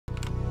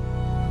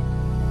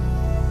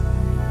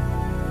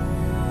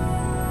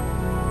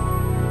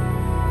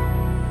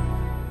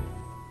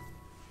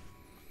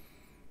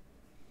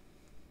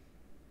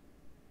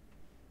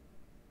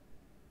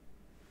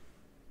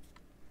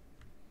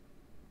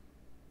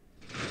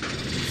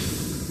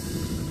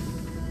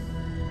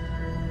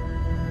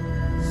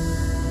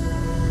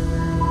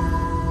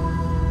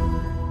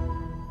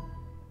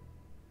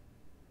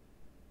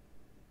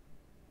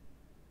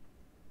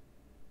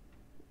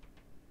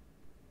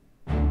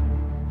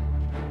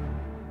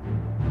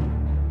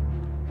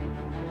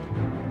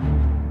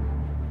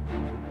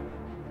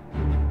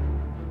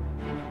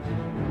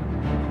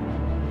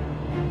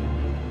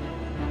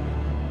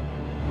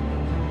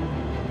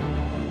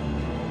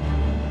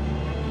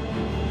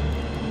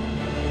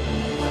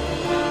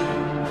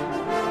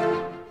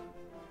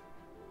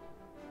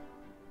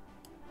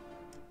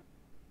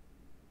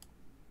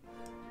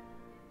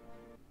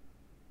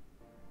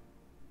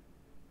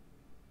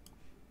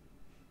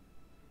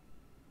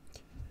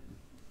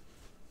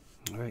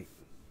Alright,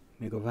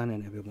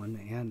 Megovanen everyone,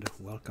 and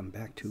welcome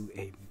back to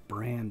a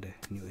brand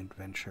new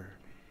adventure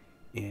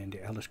in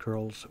the Elder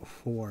Scrolls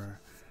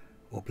 4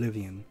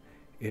 Oblivion.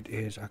 It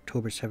is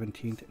October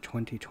 17th,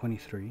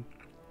 2023.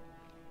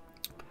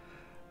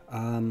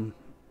 I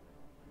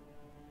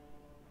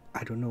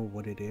don't know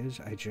what it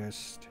is, I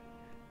just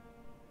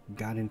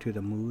got into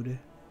the mood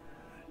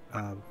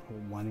of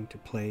wanting to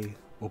play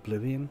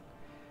Oblivion.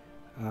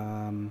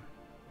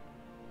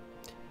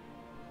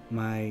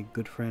 My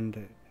good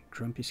friend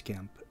Grumpy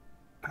Scamp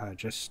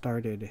just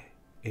started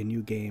a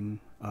new game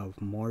of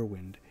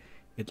Morrowind.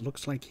 It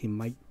looks like he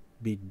might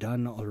be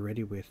done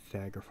already with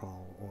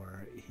Daggerfall,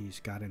 or he's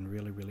gotten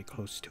really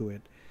close to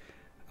it.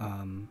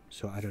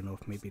 So I don't know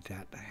if maybe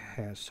that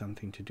has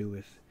something to do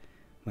with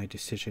my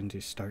decision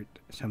to start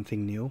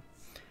something new,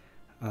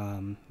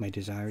 my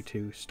desire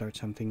to start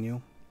something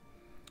new.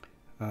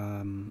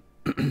 I'm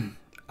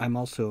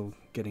also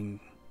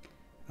getting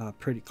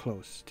pretty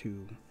close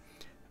to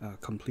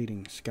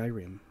completing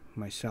Skyrim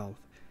myself.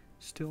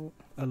 Still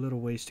a little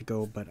ways to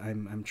go, but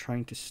I'm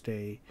trying to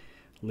stay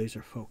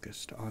laser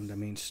focused on the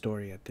main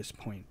story at this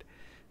point,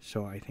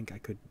 so I think I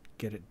could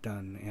get it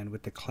done. And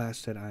with the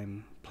class that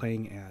I'm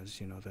playing as,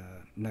 you know, the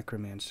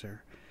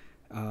necromancer,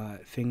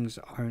 things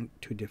aren't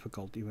too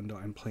difficult, even though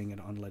I'm playing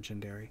it on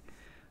legendary.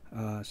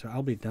 So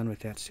I'll be done with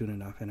that soon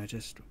enough, and I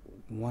just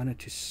wanted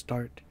to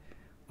start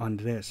on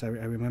this. I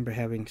remember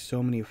having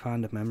so many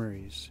fond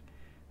memories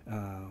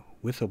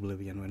with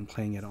Oblivion when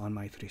playing it on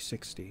my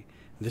 360.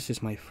 This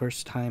is my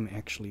first time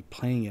actually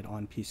playing it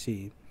on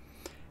PC.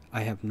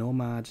 I have no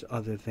mods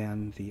other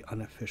than the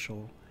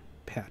unofficial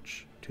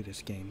patch to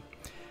this game.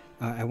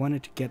 I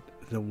wanted to get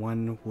the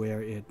one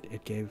where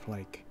it gave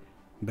like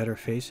better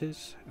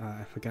faces.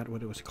 I forgot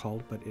what it was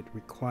called, but it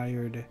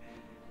required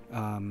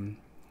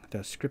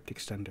the script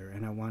extender,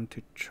 and I want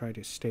to try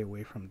to stay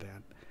away from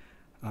that.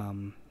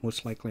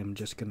 Most likely I'm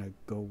just gonna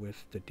go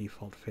with the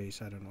default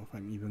face. I don't know if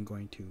I'm even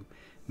going to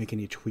make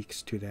any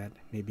tweaks to that,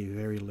 maybe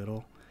very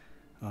little.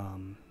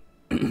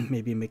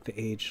 Maybe make the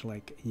age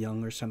like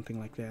young or something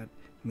like that,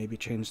 maybe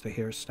change the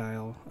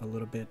hairstyle a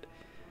little bit.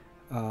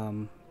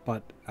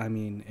 But I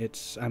mean,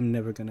 I'm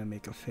never gonna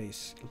make a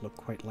face look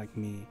quite like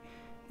me,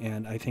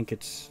 and I think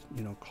it's,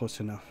 you know, close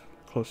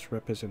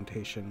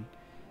representation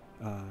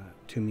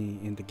to me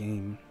in the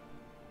game,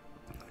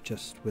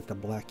 just with the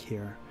black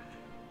hair.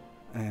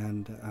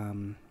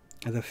 And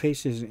the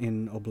faces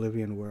in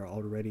Oblivion were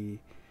already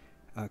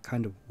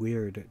kind of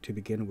weird to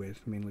begin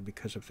with, mainly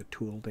because of the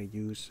tool they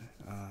use,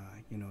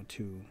 you know,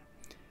 to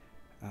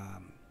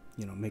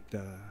you know, make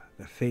the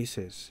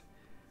faces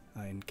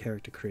in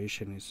character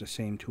creation is the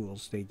same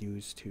tools they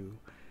use to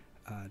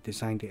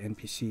design the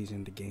NPCs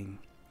in the game.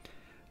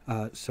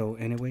 So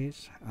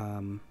anyways,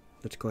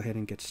 let's go ahead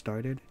and get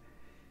started.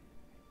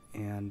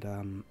 And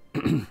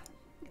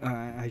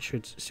I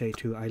should say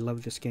too, I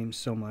love this game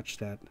so much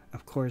that,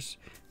 of course,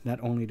 not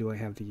only do I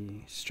have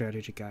the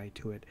strategy guide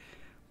to it,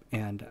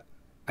 and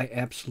I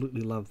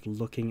absolutely love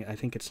looking, I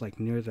think it's like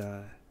near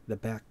the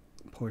back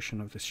portion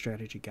of the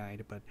strategy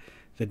guide, but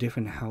the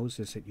different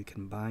houses that you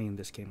can buy in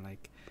this game,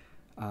 like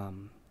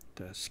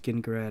the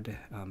Skingred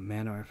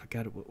Manor, I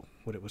forgot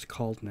what it was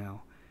called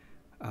now,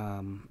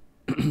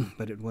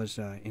 but it was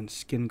in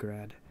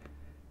Skingred.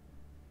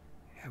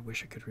 I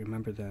wish I could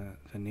remember the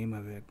name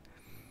of it.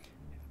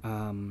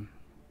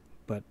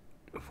 But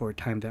for a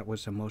time that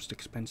was the most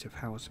expensive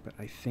house, but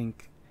I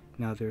think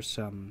now there's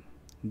some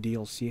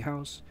DLC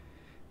house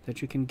that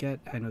you can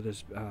get. I know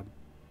there's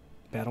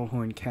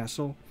Battlehorn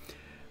Castle,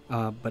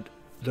 but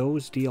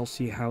those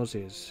DLC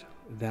houses,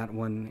 that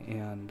one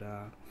and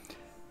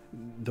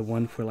the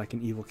one for like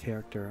an evil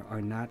character,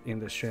 are not in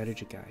the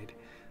strategy guide.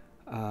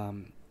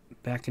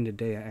 Back in the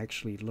day, I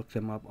actually looked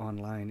them up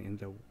online in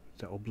the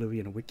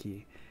Oblivion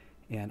wiki,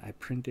 and I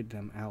printed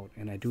them out,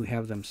 and I do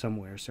have them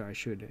somewhere, so I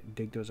should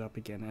dig those up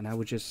again. And I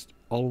would just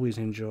always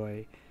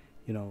enjoy,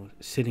 you know,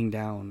 sitting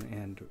down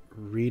and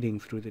reading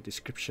through the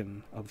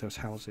description of those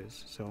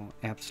houses. So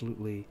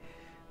absolutely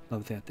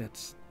love that.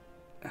 That's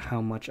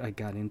how much I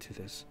got into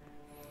this.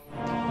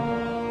 Why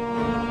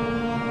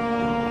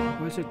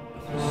is it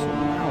so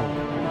loud?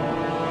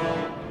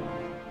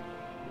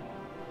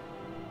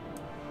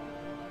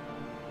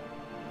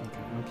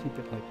 Okay, I'll keep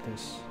it like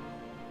this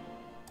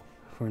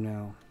for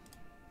now.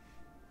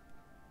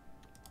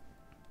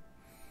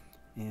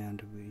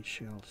 And we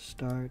shall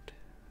start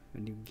a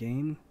new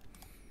game.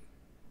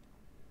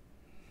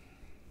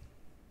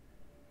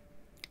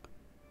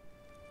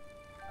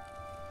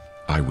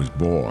 I was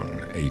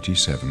born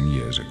 87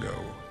 years ago.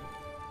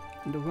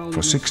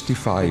 For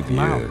 65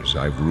 years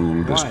I've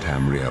ruled as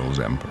Tamriel's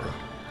emperor.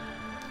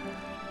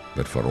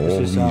 But for all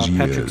these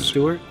years,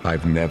 Stewart.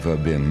 I've never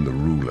been the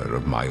ruler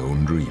of my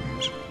own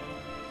dreams.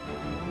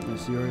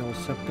 This is Uriel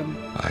Septim.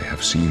 I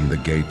have seen the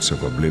gates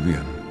of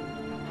Oblivion,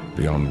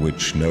 beyond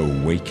which no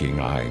waking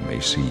eye may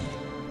see.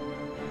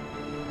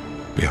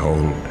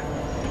 Behold,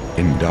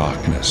 in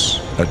darkness,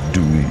 a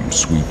doom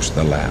sweeps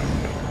the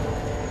land.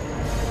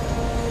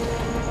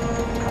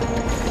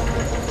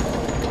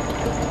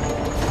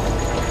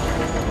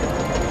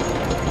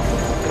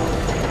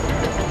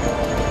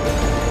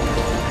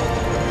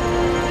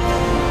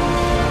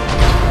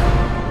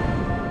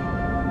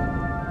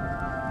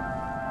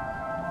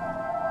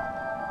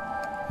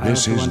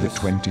 This is the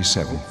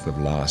 27th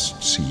of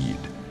last seed,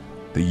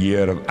 the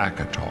year of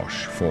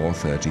Akatosh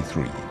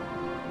 433.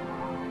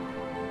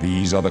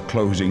 These are the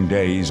closing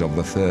days of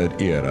the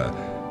third era,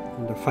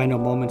 and the final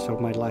moments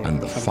of my life, and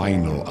the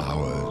final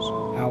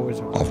hours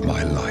of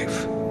my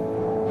life. So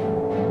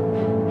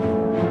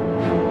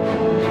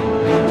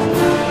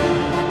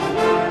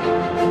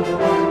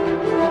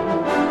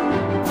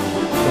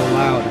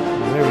loud.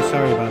 I'm very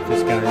sorry about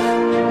this,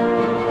 guys.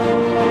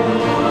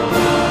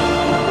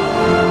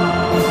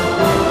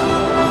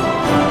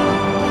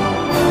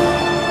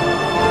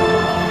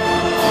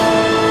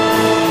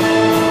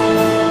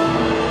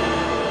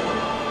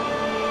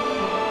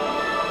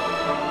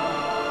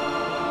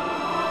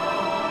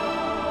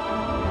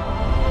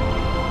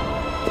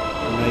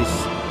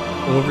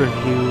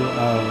 Overview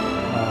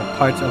of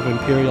parts of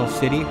Imperial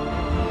City.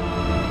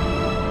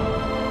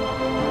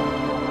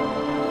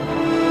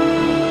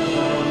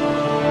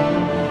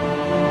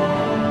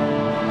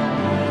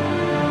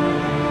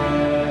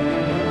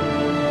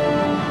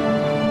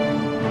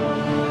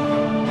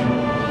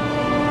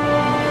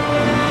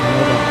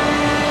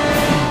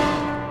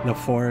 The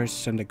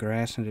forests and the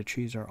grass and the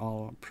trees are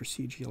all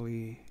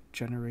procedurally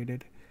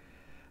generated.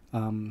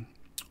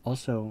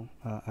 Also,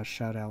 a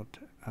shout out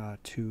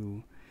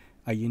to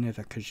Ayina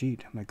the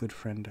Khajiit, my good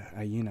friend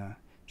Ayina.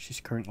 She's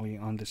currently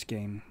on this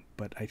game,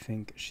 but I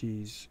think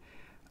she's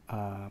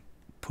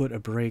put a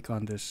break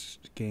on this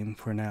game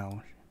for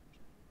now.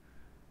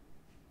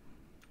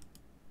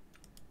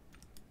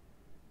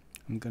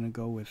 I'm gonna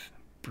go with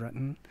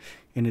Breton.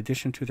 In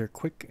addition to their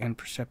quick and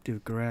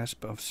perceptive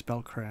grasp of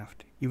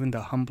spellcraft, even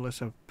the humblest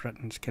of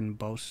Bretons can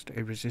boast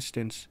a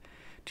resistance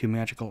to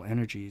magical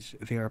energies.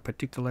 They are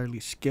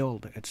particularly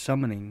skilled at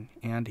summoning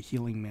and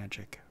healing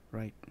magic,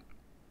 right?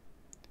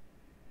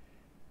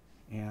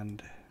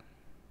 And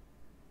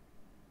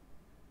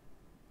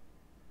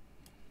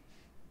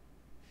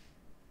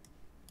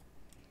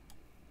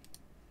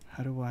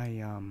how do I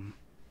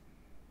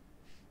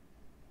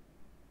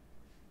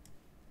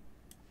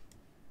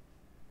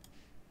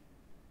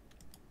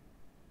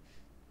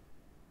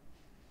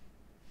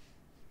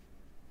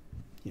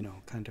you know,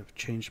 kind of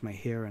change my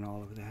hair and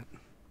all of that?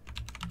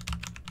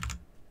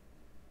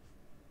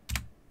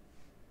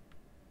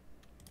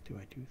 Do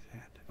I do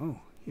that? Oh,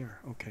 here.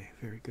 Okay,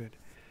 very good.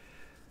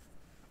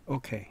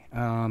 Okay,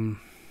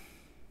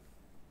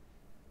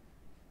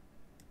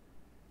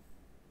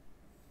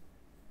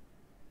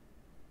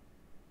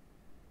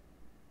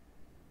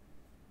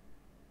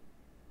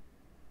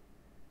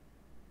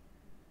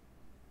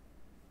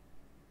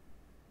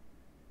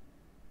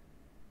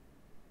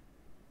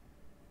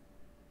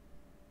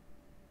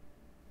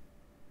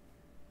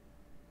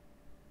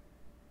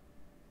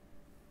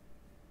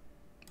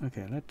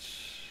 okay,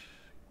 let's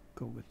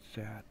go with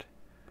that.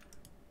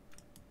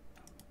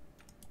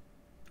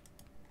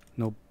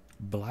 No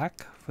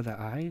black for the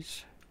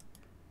eyes?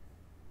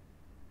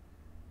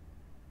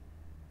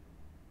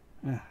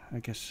 I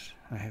guess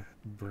I have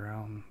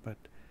brown, but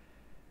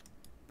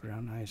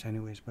brown eyes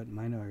anyways, but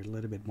mine are a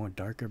little bit more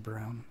darker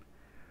brown.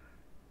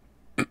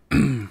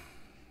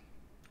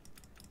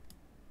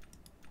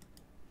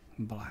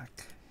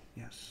 Black,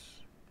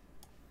 yes.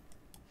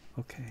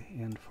 Okay,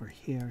 and for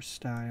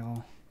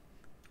hairstyle,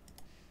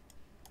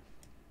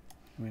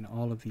 I mean,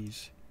 all of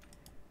these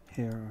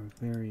hair are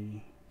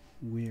very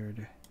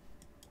weird.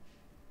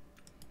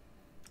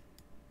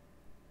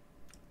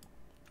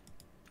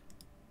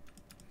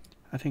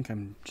 I think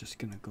I'm just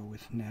gonna go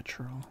with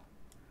natural.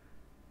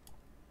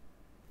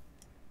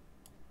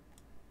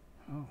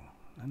 Oh,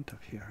 length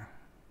of hair.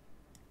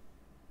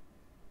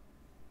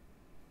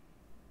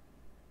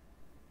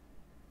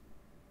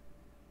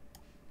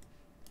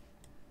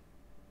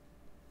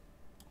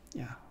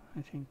 Yeah,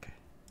 I think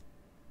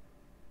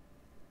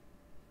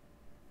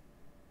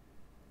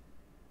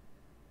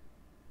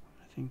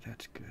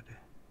that's good.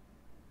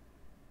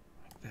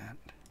 Like that.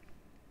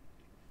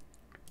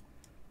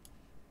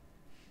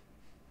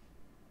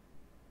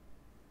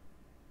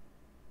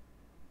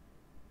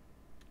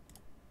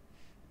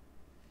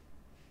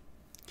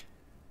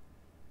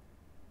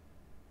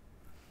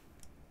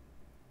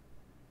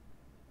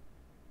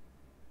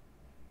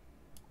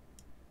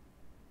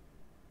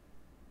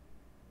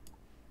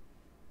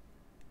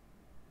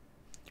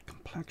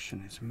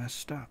 Complexion is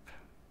messed up.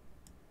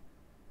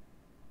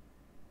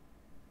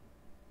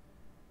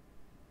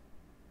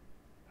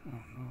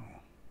 Oh no.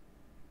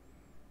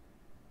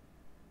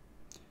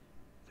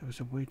 There was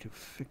a way to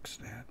fix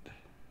that.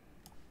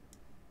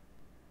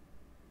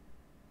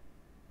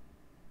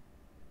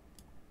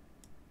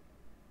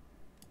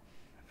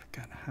 I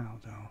forgot how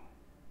though.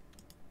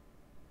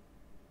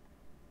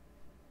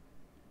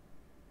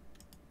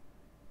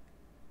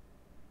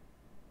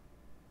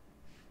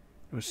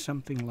 It was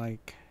something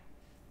like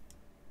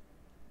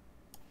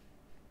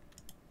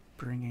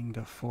bringing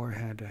the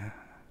forehead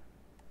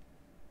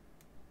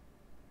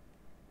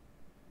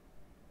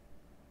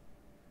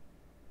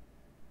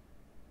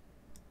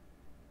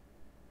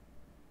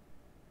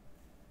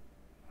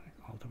like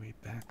all the way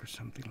back or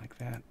something like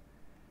that.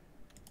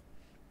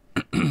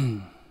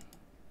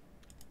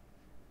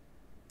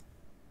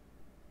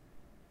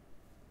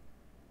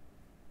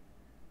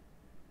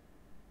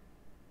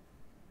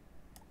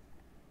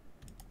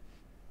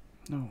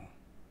 No.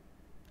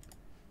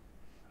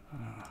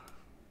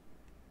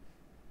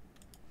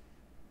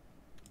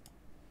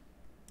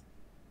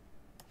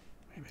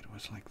 Maybe it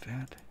was like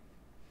that.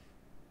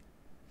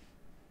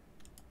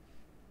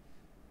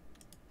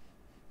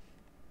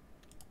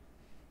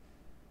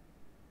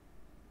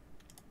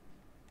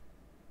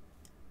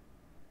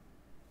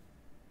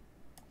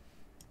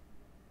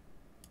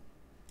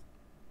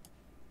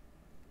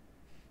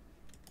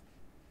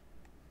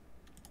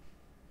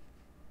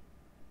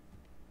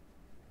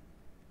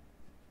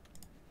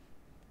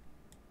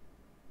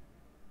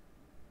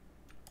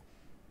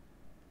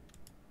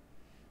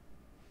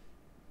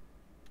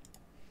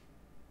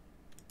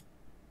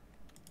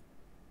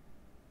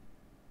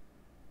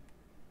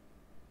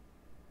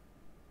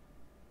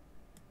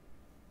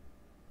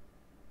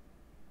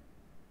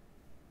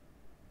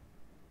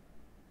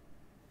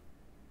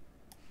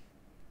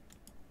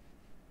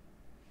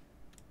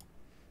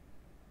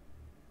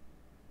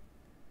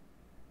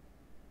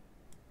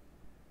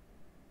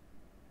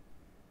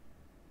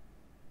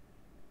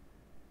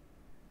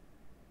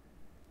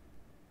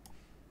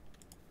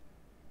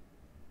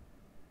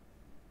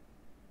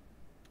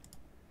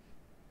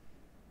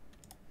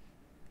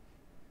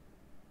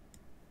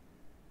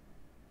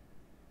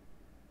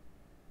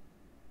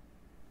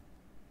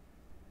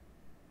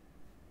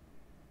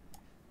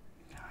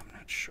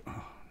 Sure. Oh,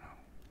 no.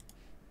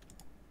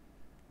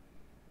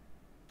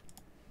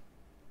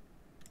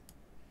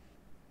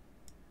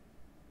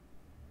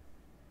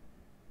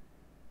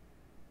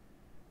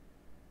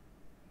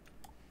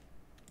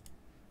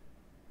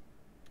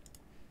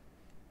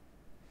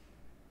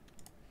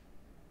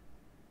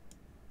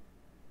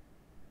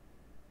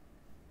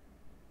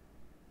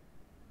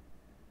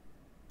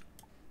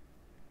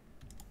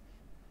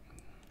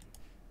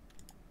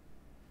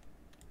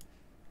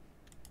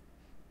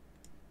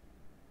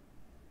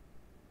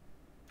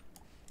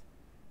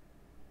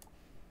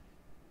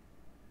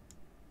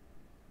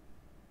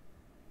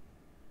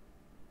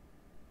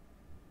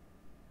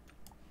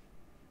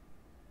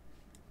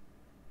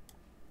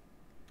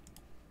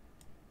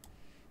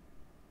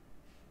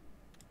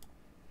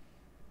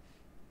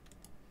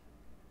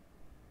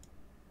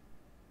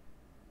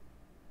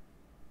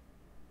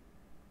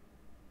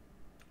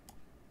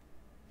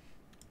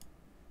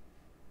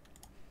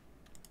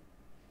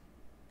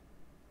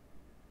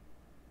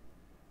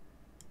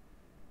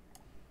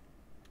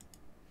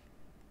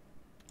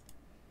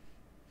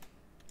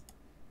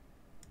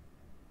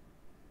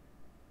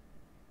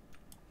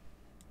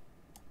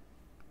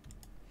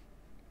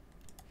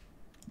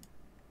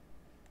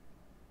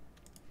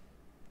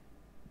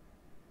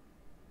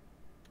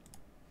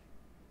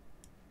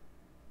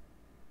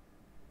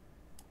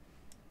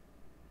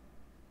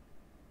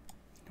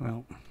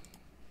 Well,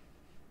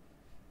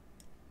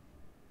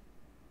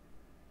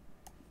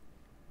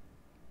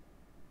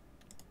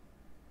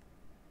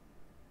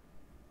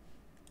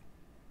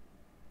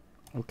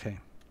 okay.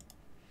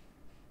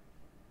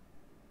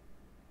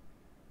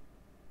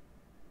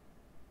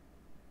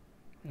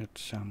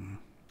 It's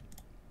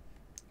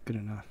good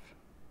enough.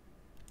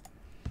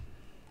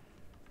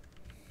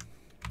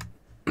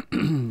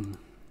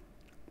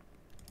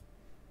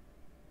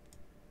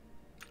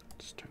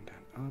 Let's turn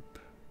that up.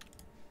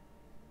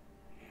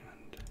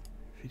 And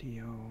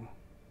video.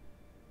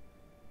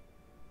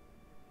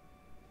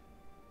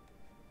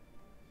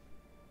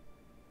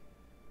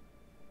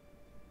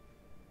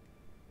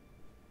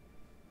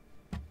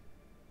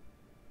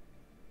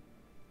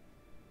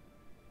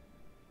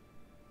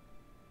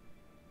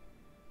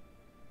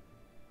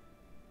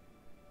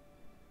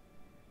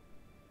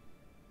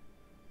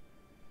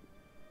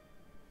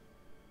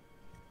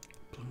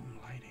 Bloom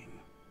lighting.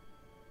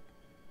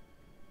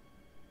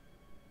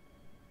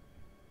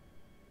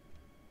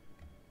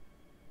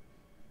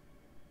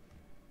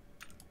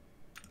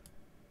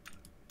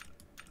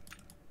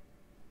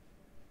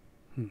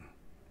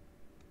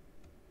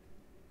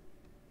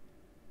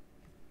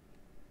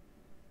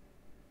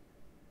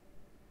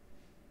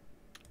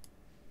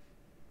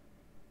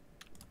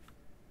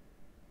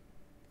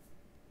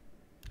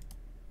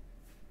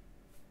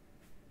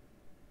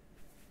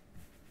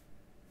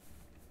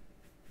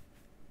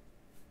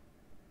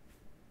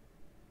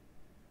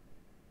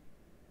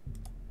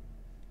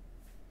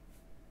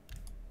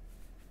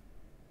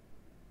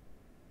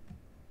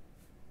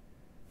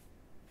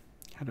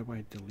 How do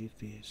I delete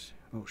these?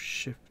 Oh,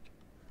 shift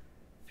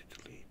to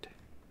delete.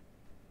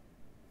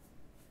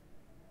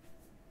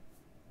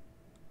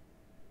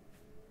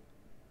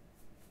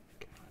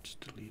 Okay, let's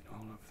delete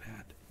all of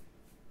that.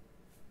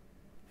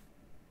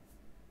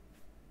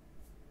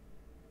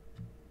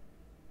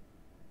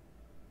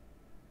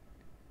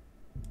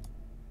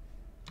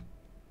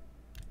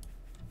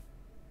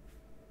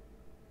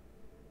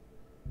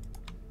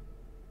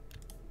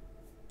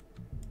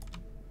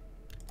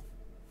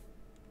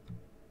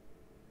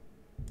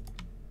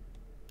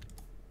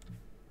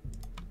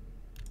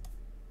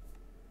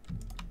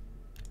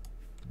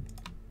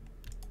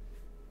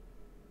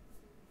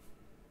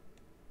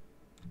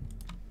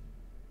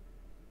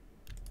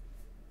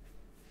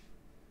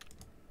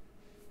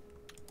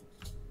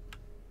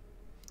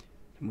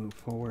 Move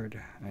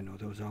forward. I know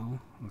those all.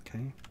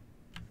 Okay.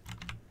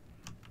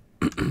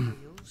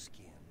 Pale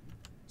skin,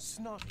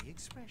 snotty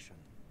expression.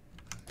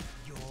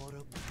 You're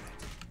a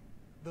Breton.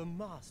 The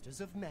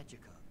masters of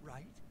Magica,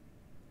 right?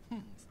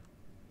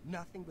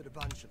 Nothing but a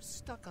bunch of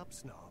stuck-up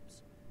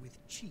snobs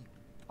with cheap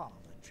parlor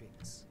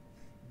tricks.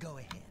 Go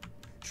ahead.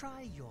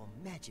 Try your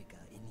Magica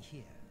in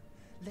here.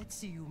 Let's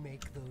see you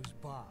make those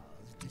bars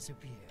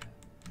disappear.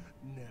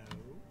 No?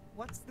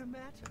 What's the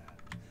matter?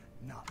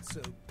 Not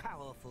so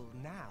powerful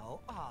now,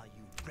 are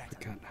you, Breton?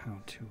 Forgot how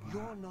to.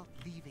 You're not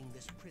leaving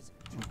this prison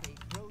till they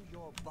throw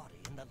your body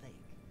in the lake.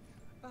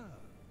 Oh,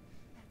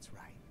 that's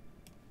right.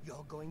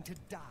 You're going to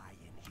die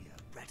in here,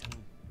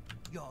 Breton.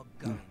 You're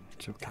going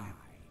to die.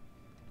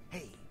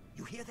 Hey,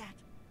 you hear that?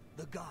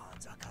 The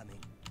guards are coming.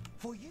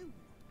 For you.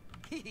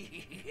 Morris,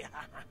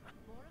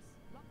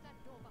 lock that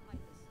door behind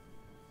us.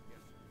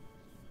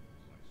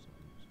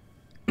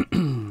 We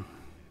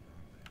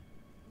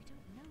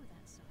don't know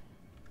that, sire.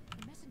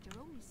 The messenger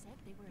only said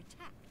they were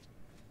attacked.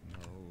 No,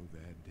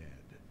 they're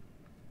dead.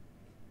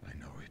 I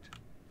know it.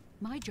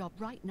 My job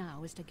right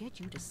now is to get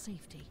you to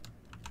safety.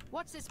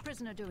 What's this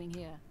prisoner doing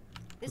here?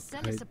 This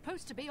cell is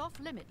supposed to be off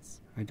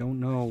limits. I don't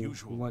know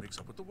Usual what. mix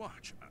up with the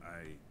watch.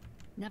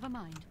 Never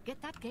mind.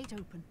 Get that gate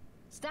open.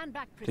 Stand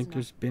back, I prisoner. think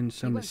there's been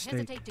some we won't mistake.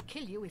 hesitate to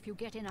kill you if you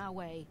get in our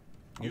way.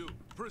 You,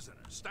 prisoner,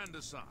 stand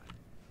aside.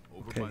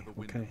 Over Okay, by the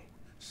window. okay.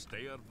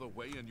 Stay out of the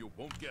way and you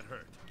won't get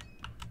hurt.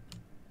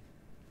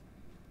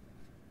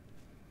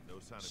 No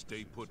sign of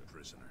Stay put,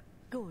 prisoner.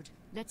 Good.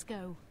 Let's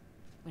go.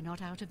 We're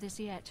not out of this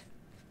yet.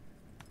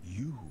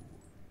 You.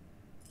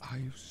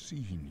 I've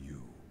seen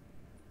you.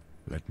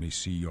 Let me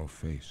see your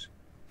face.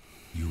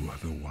 You are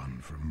the one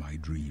from my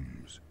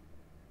dreams.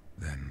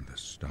 Then the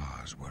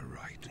stars were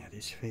right. Yeah,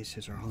 these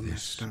faces are all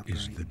This messed up,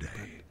 is right? the day.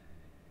 But,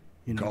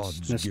 you know, Gods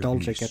it's give me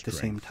nostalgic at the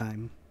same strength.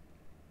 time.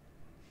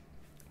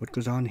 What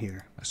goes on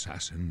here?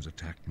 Assassins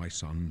attacked my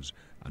sons,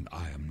 and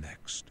I am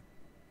next.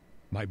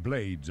 My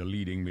blades are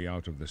leading me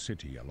out of the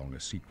city along a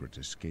secret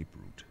escape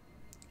route.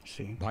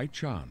 See? By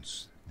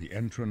chance, the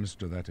entrance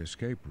to that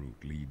escape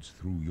route leads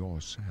through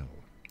your cell.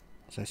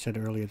 As I said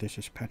earlier, this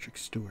is Patrick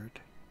Stewart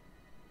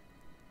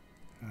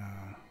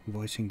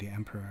voicing the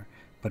Emperor.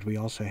 But we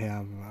also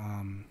have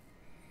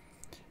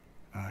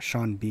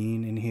Sean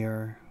Bean in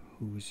here,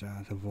 who's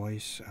the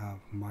voice of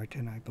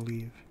Martin, I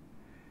believe.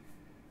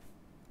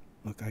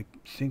 Look, I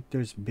think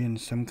there's been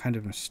some kind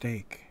of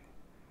mistake.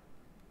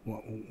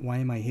 Why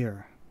am I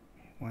here?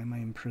 Why am I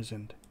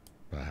imprisoned?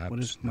 Perhaps What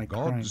is the my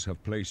gods crime?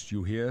 have placed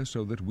you here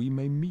so that we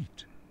may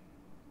meet.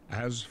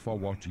 As for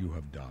what you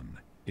have done,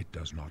 it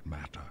does not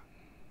matter.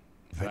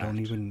 I don't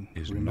That even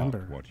is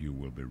remember. not what you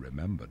will be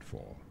remembered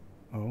for.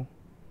 Oh?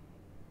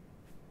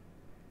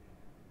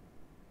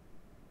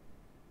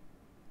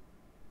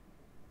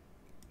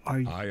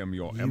 I am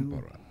your you-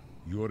 emperor,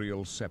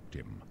 Uriel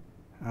Septim.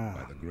 Ah,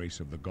 By the grace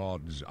of the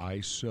gods,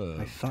 I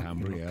serve I thought you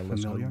looked Tamriel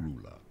as her familiar.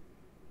 ruler.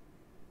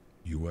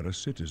 You are a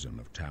citizen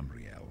of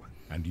Tamriel,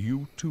 and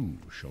you too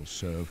shall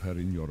serve her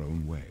in your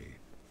own way.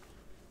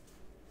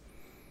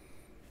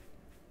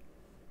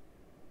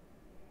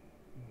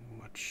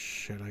 what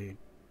should I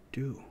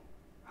do?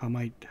 How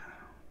might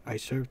I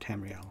serve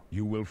Tamriel?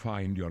 You will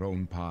find your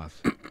own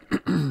path.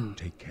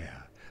 Take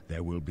care.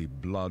 There will be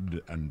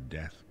blood and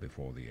death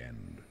before the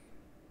end.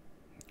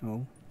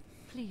 Oh?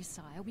 Please,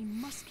 sire, we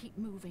must keep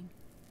moving.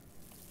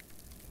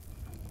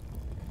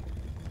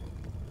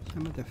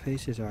 Some of the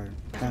faces are Better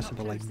not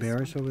passable, like close this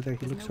Barris one. over there,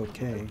 he There's looks no way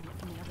to okay. open it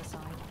from the other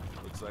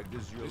side. Looks like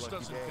this is your This lucky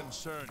doesn't day.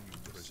 concern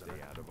you, prisoner.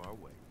 Stay out of our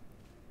way.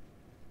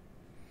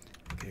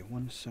 Okay,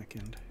 1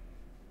 second.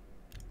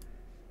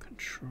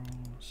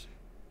 Controls.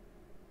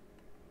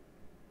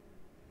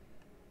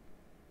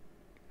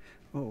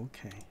 Oh,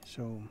 okay,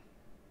 so...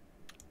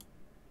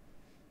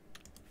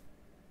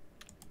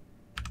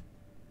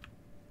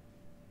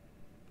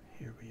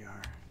 Here we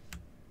are.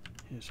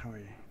 Here's how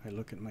I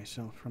look at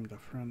myself from the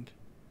front.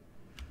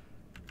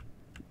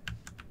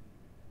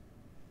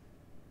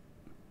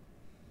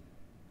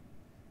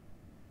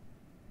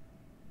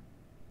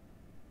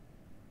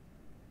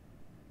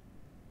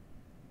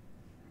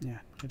 Yeah,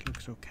 it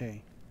looks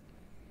okay.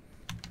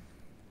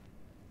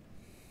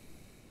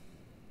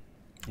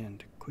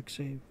 And quick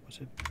save, was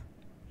it?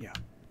 Yeah.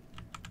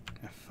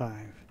 F5.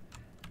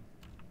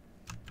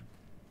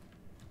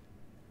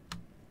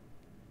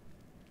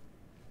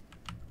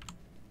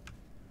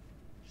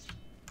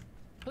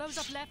 Close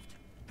up left.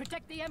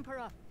 Protect the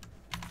Emperor.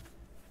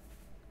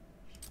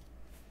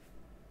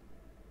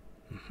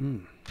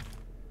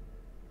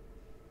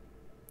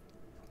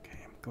 Okay,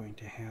 I'm going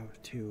to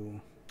have to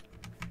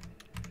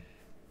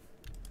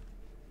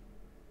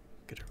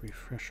get a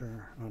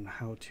refresher on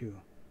how to,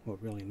 well,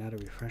 really not a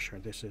refresher,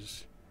 this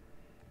is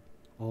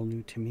all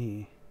new to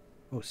me.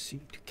 Oh,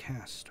 C to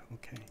cast,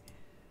 okay.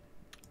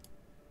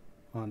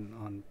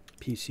 On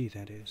PC,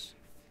 that is.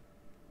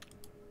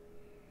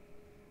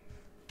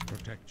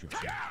 Protect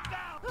yourself.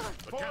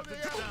 The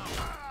captain's down.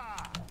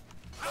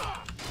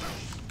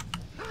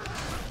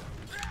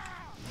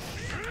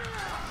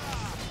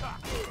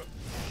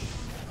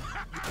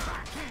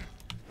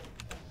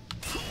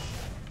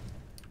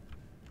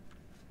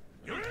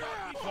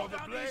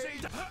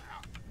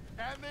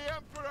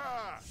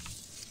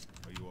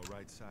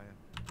 sire.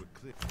 We're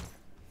clear.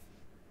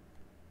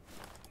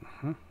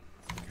 Uh-huh.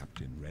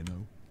 Captain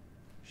Reno?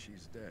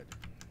 She's dead.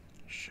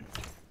 Shit.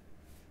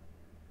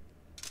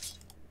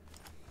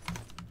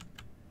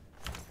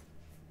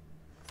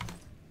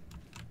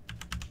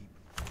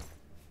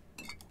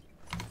 How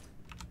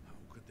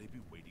could they be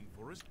waiting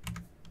for us?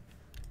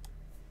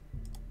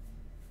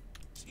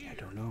 I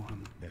don't know.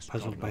 I'm There's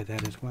puzzled by trouble.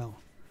 that as well.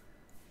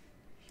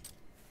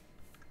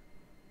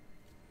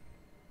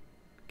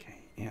 Okay,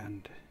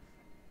 and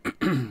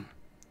do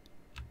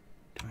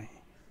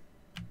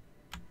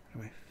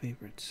I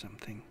favorite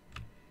something?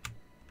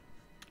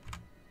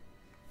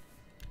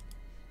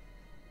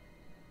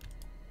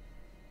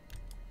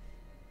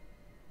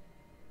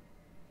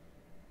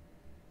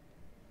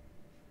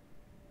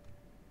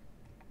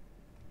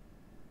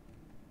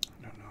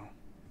 I don't know.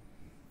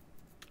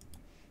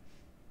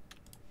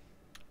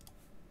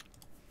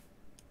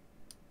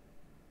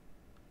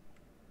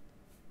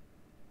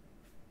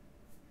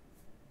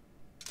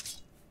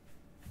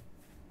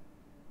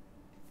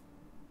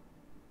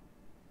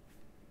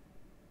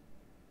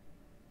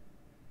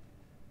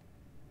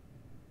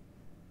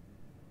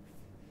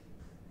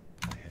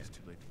 It's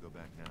too late to go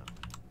back now.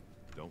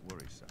 Don't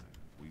worry, sire.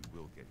 We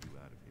will get you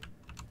out of here.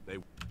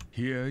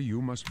 Here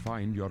you must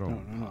find your No,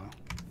 own no, no. path.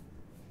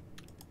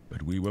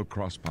 But we will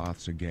cross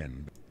paths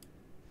again.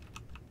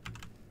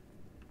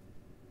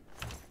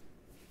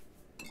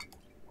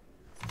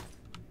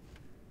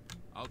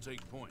 I'll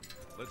take point.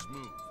 Let's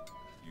move.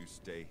 You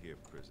stay here,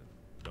 prisoner.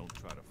 Don't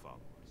try to follow us.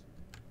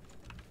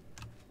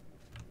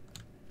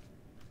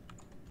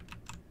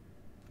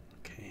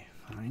 Okay,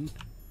 fine.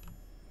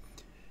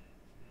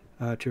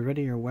 To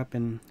ready your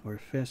weapon or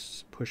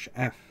fists, push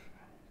F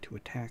to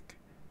attack.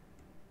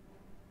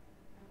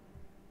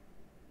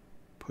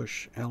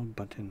 Push L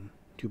button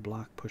to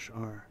block, push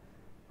R.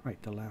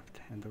 Right, the left,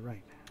 and the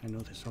right. I know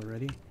this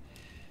already.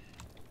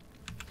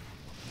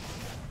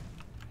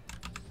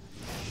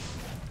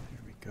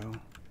 There we go.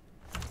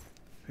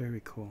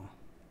 Very cool.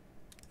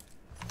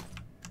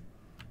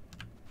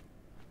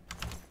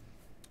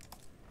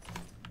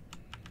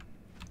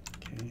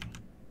 Okay.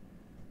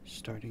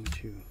 Starting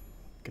to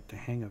get the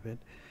hang of it.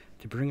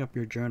 To bring up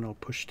your journal,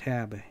 push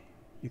tab.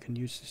 You can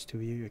use this to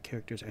view your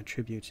character's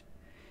attributes,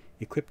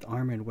 equipped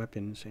armor and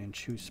weapons, and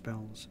choose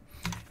spells.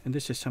 And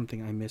this is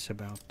something I miss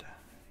about,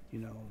 you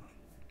know,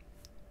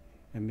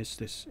 I miss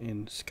this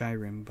in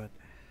Skyrim, but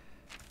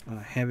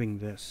having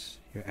this,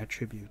 your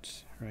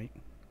attributes, right?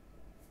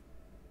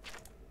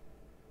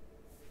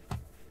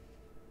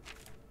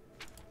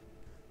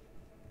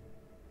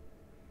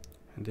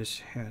 And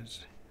this has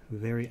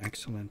very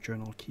excellent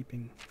journal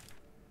keeping.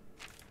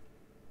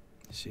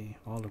 See,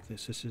 all of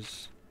this. This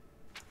is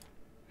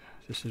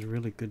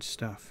really good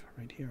stuff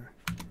right here.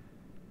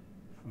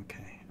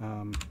 Okay.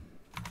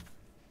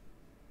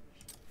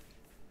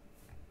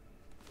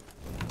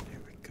 There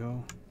we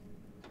go.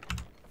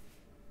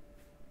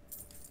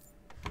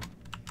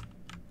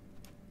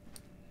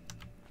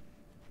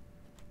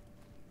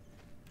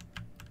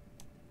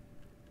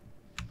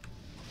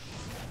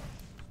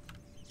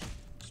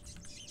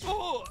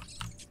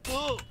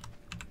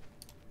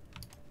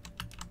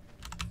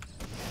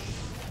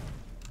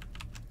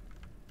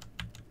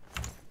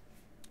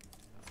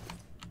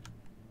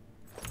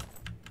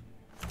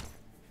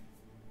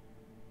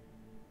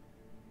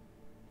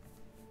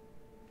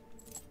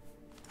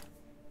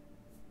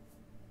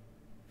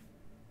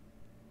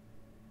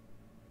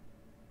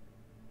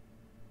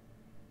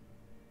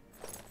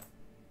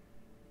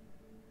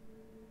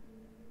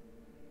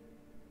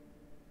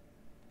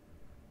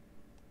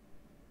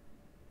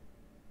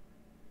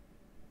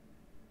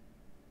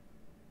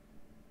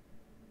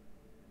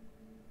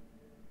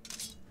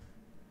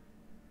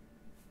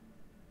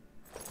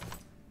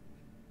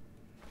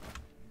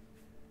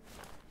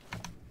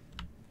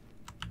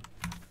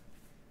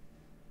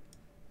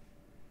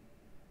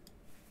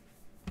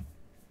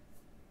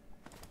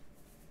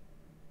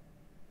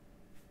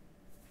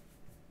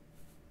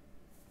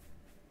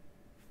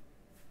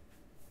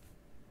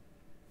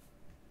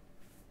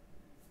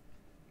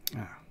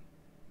 Ah.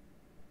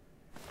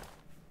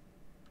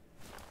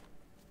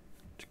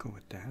 Let's go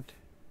with that.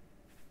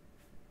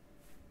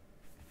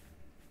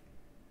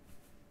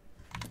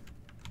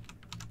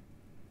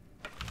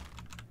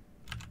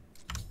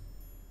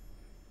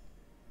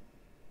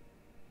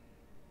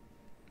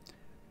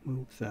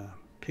 Move the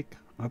pick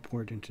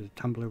upward into the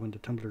tumbler when the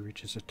tumbler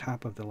reaches the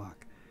top of the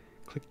lock.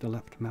 Click the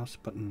left mouse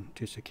button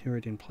to secure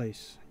it in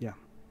place. Yeah.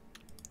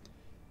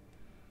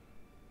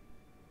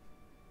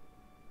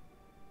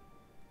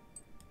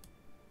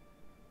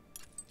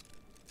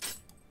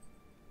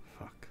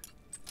 Fuck.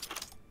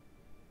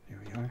 There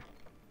we are.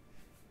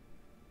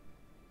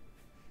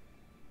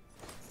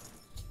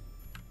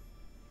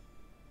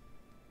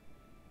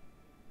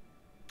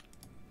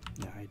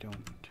 Yeah, I don't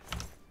need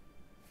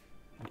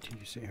to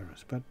use the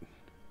arrows, but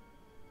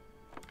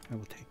I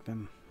will take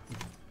them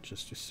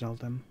just to sell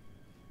them.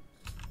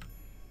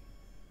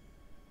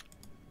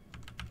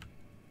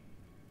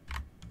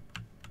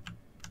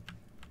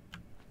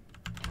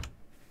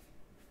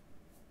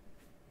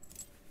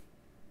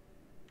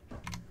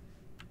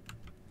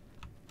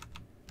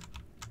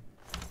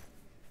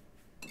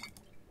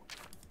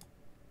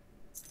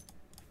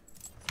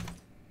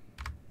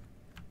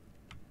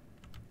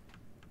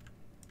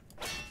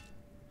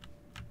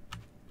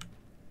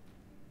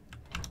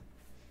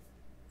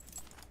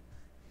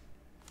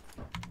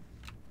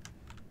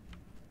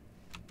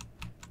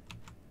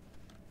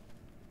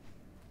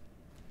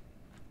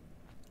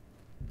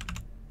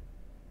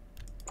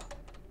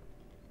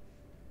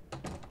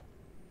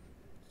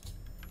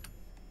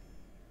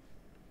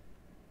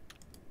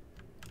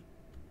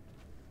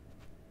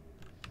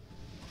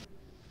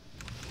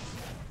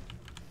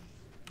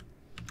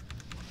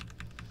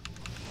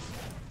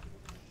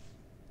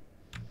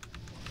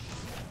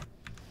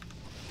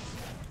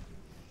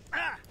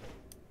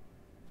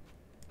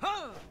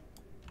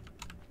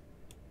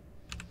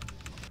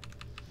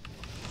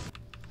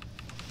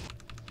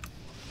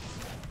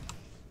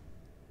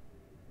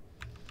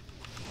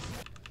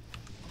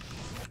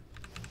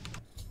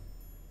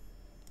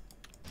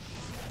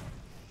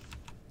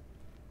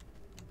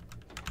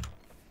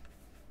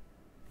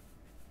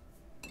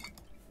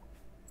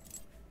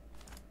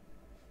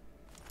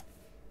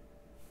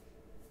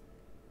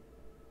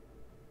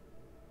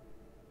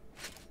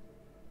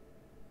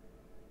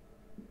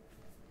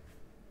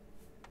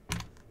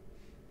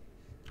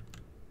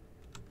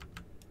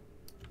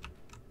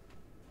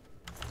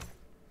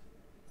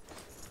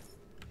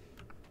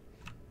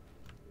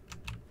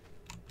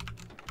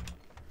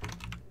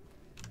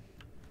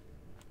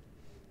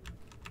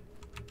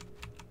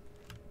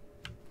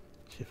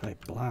 See if I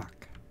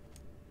block.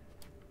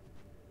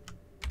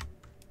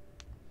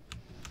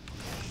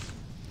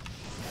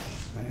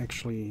 I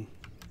actually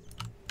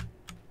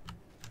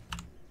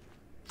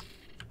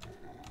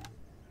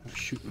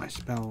shoot my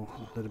spell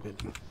a little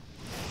bit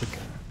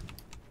quicker.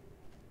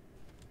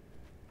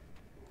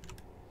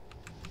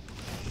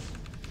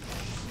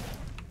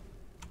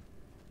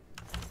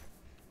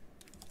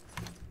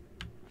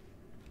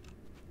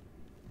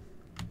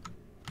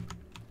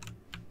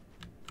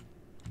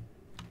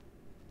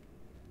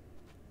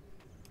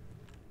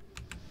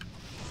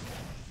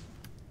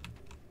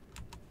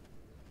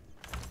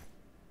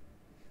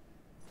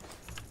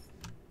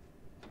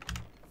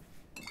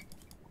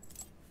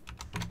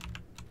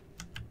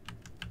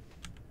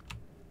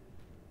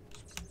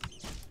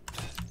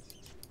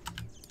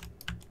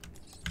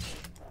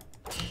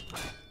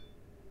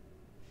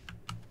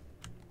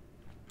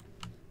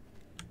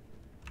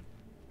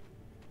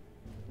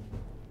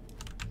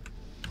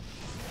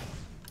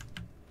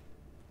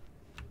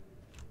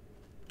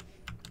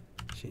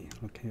 See,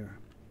 look here.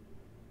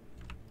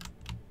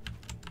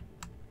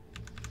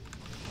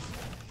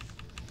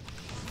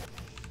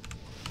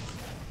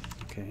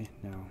 Okay,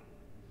 now.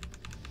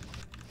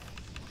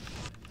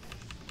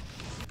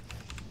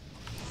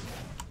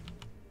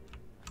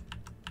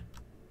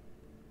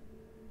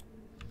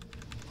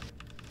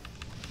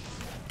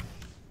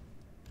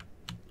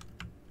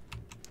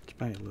 Let's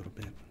buy a little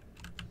bit.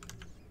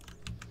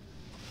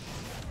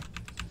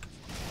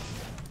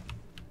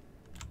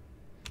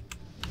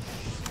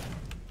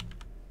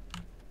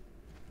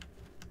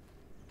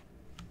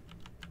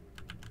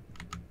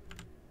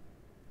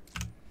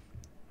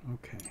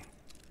 Okay.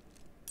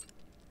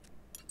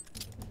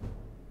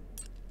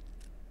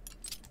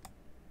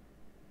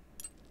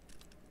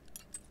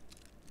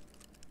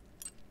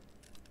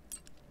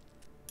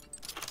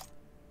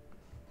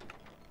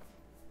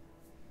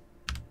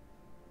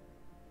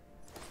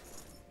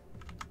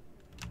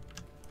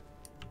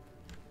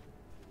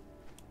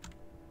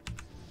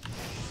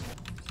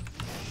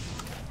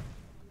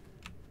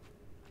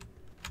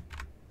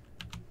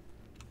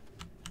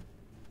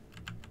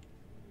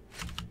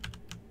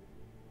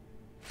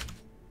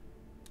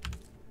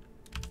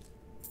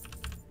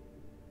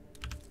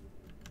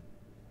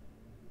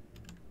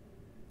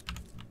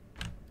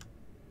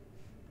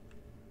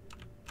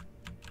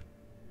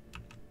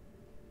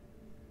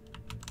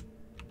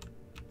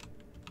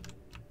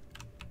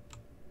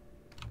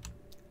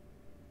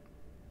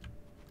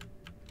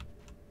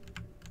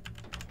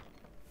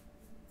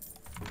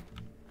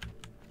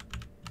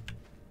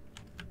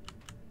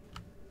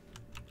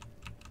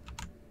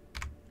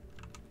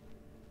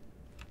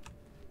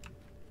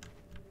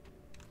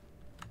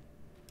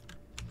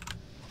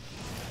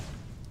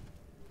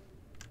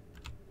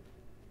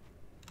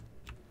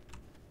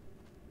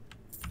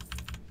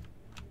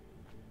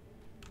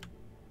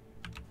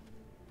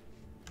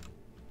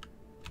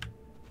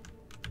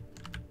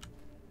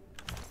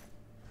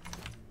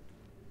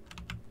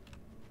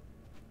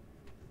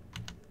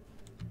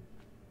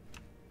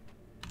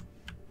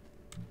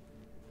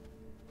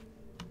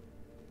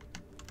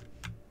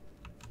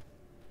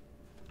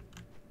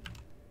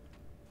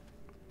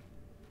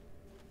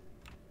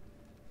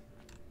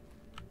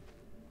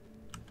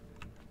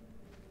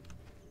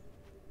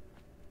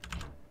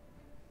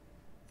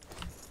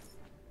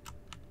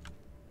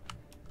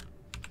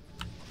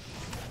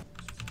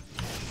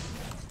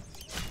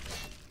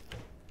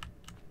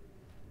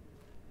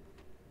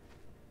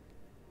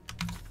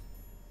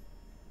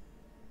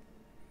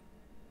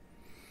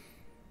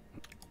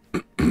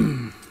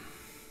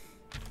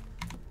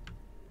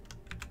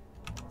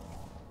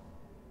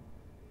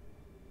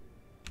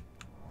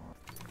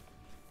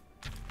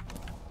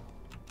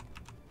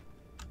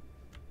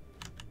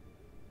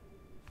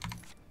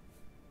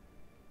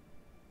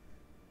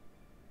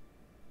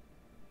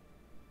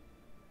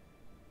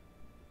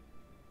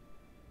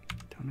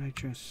 Don't I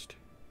just...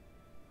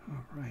 Oh,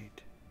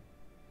 right.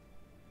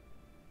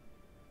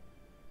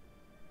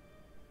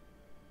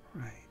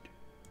 Right.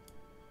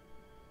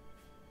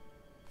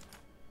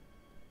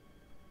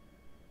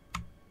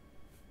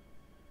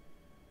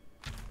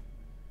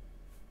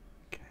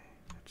 Okay,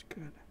 that's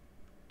good.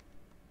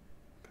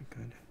 Good,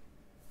 good.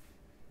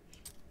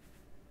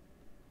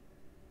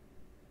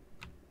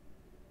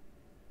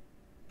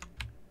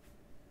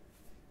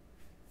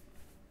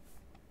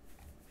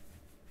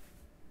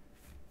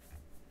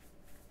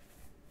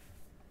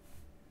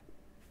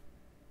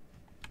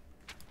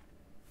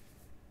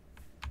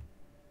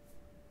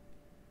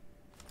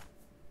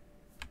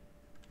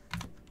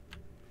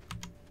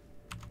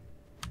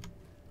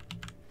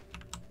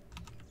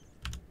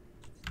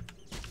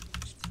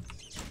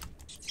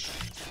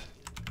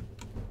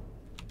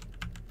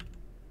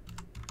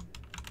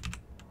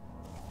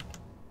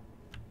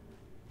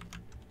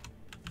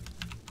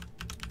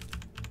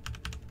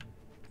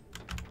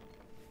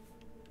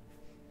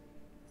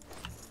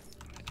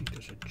 I think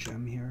there's a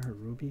gem here, a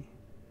ruby,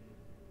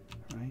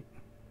 right?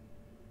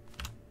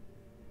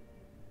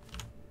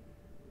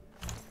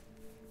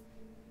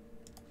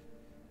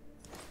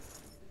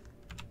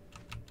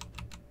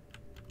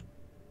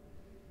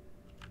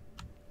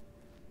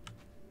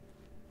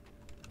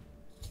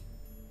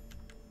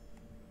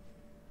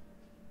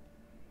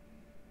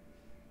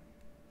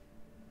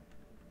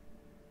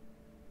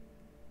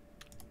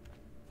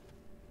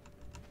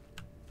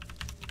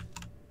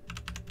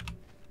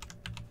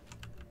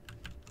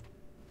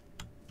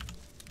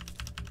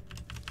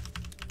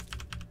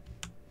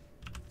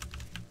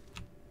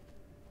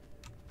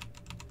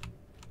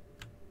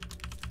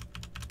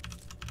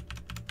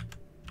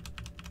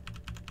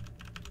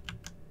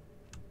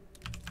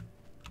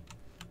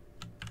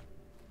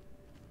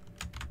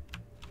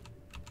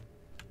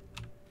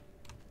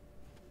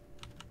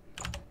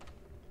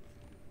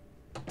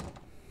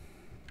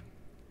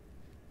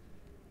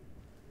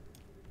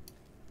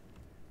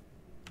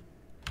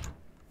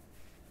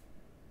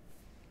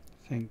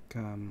 think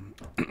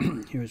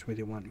here's where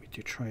they want me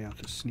to try out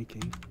the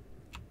sneaking,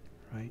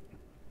 right?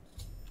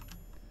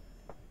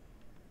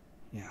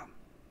 Yeah.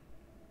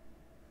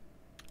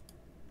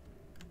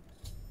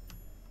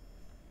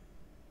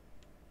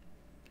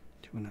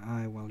 To an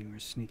eye while you are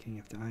sneaking.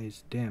 If the eye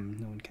is dim,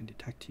 no one can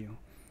detect you.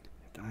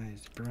 If the eye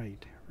is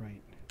bright,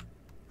 right.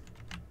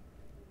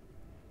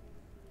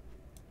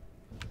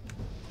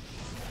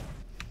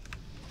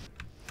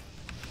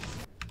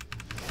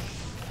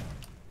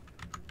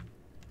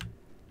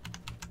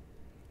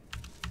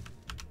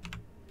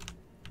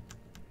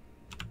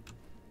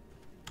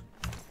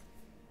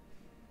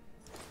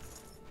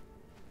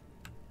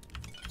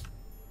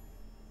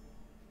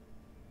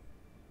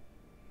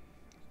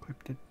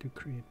 Equipped it to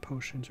create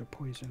potions or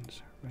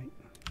poisons, right?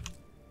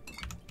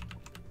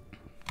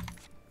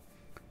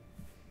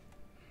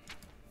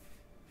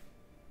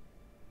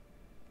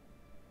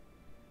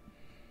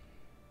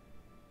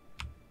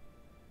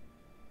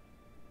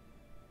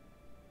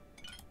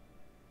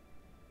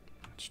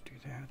 Let's do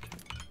that.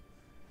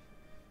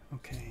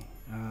 Okay,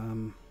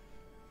 I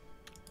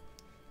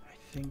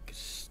think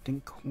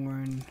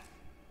Stinkhorn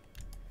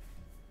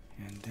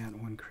and that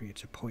one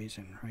creates a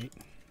poison, right?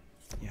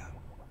 Yeah.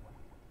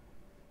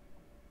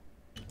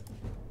 There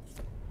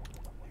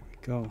we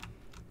go.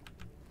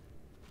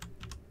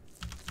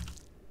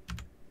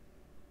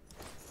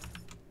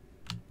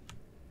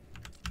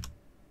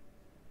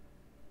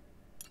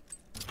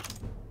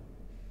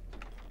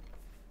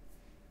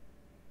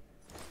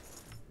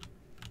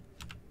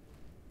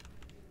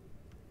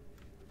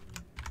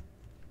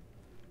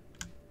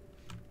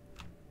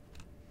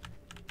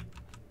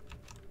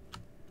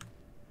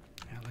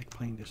 I like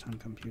playing this on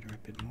computer a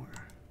bit more.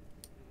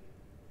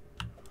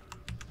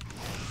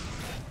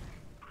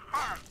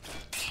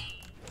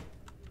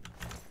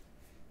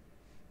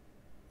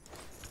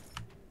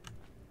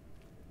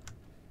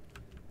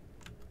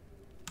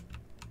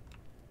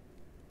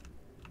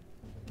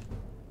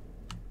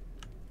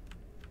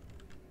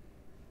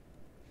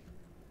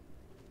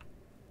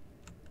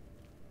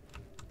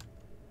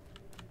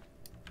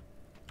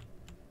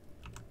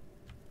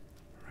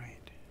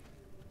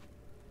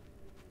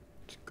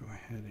 Go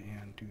ahead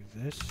and do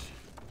this.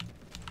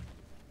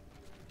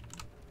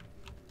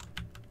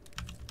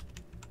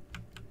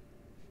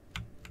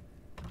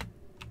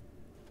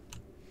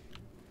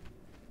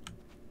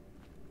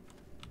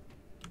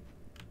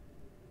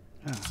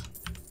 Ah.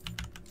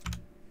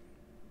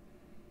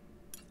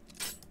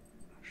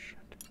 Oh, shit.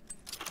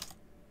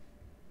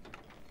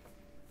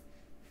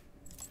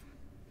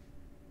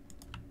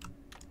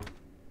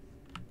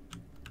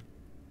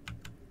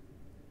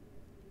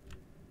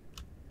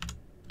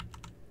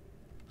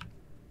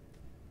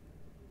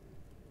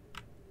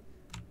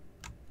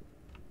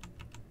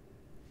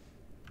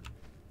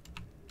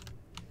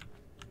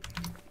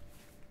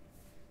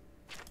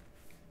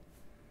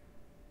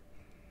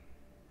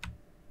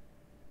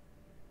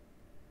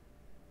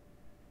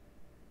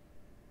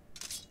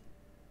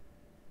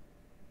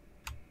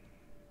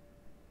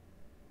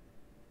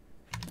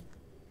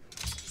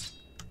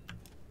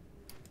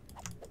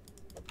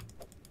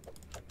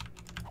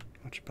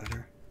 Much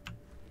better.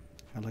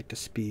 I like the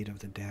speed of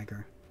the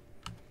dagger,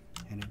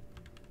 and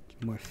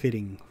it's more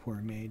fitting for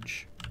a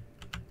mage.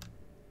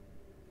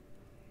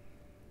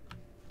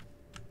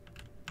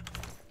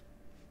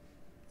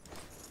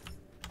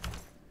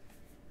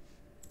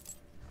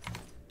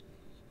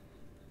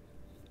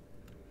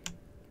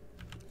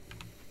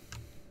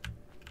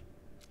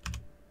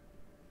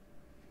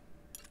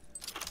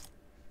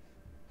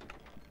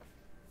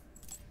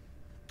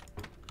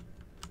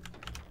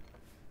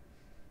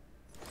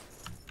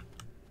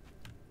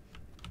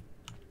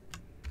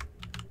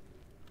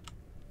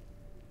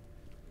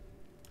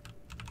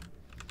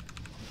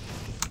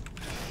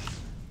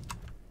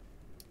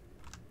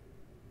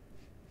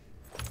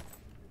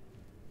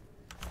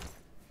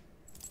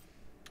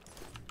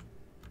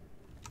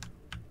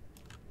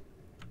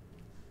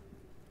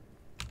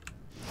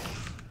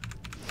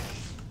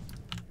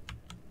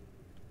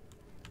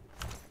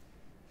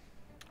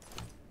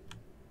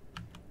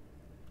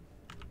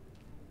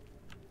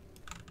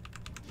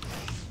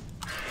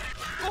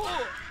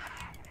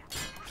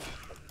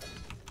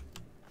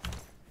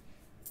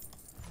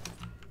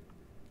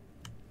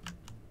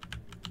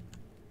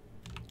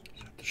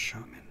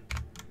 Shaman.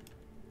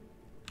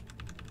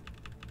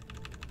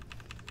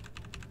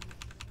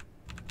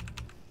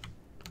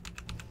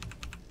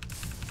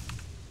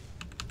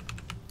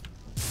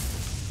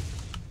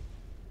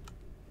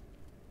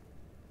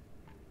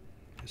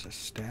 There's a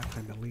staff,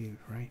 I believe,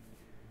 right?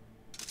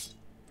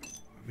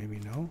 Or maybe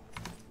no?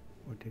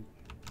 Or did...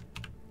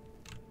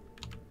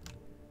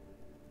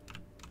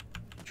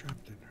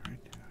 dropped it, right?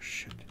 Oh,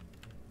 shit.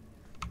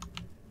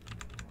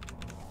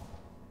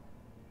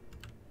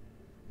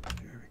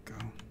 There we go.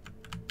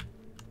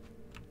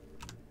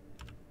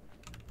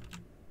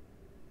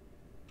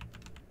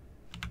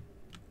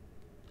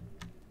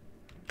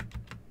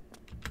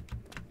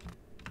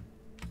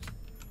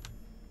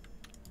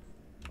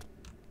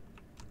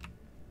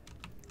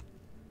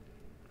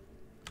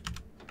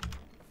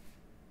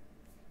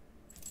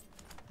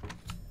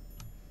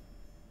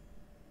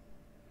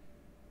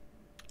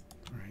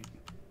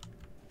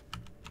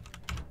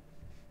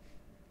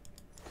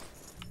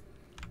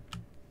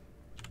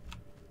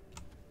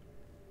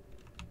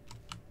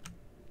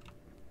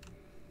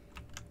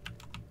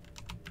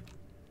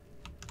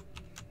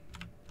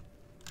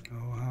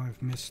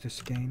 miss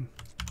this game.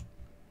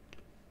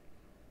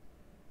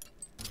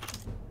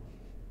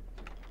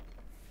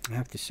 I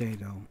have to say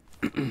though,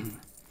 I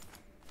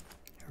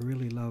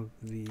really love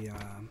the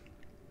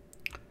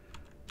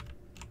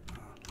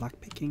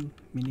lockpicking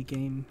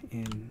minigame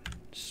in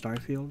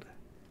Starfield,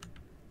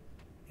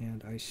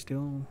 and I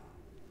still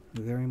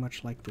very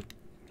much like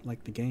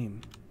the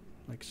game,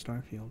 like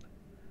Starfield.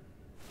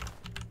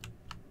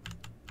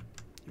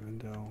 Even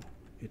though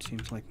it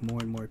seems like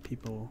more and more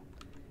people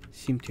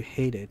seem to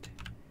hate it,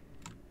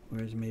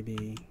 whereas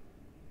maybe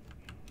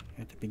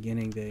at the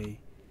beginning they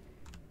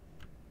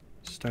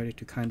started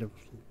to kind of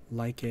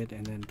like it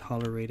and then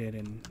tolerate it,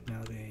 and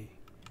now they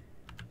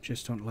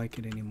just don't like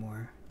it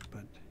anymore.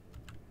 But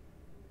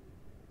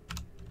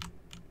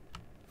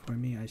for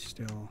me, I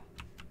still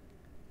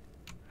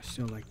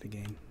like the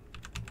game.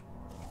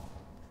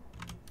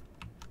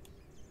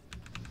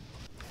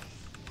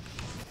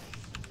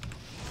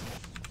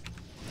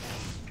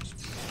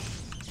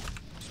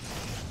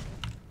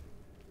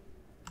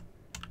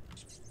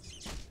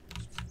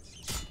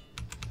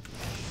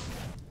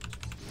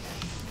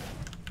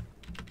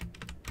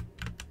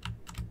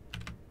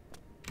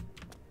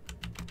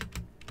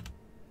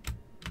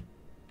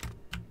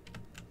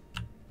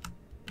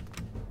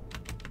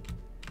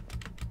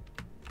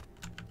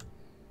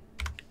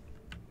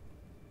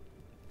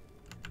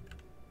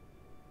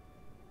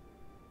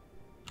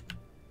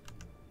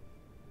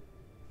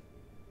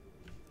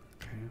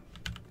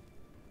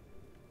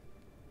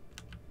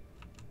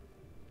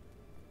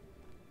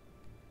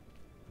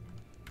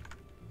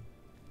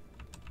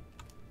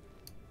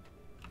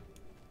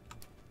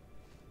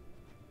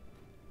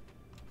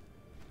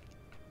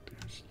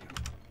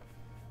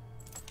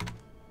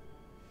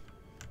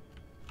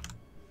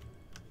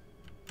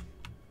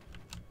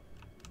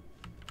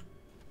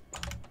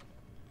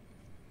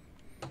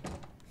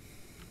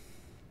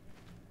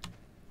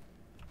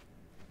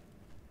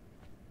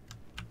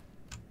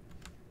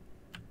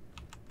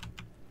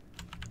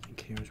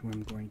 Here's where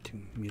I'm going to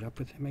meet up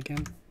with him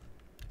again.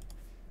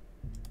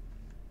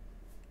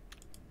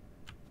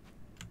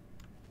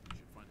 We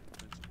should find a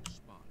defensible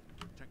spot and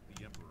protect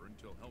the Emperor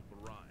until help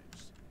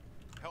arrives.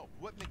 Help?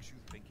 What makes you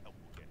think help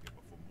will get here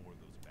before more of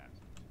those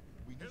bastards?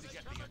 We need to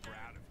get the Emperor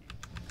out of here.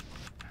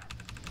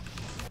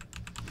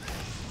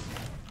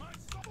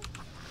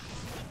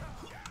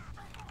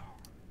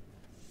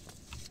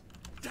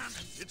 Damn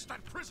it! It's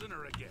that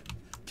prisoner again!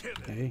 Kill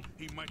him! Hey.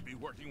 He might be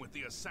working with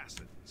the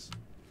assassins.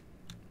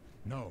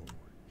 No,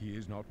 he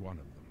is not one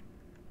of them.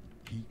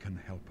 He can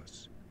help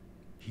us.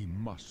 He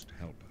must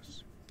help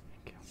us.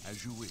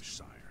 As you wish,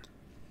 sire.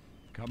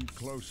 Come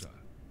closer.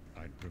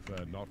 I'd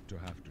prefer not to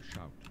have to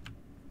shout.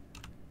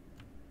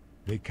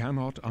 They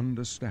cannot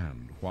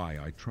understand why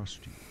I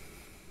trust you.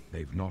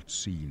 They've not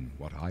seen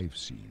what I've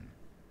seen.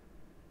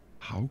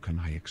 How can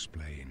I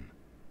explain?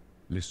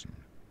 Listen,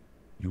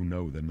 you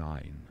know the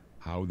Nine,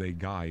 how they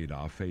guide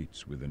our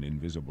fates with an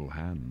invisible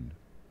hand.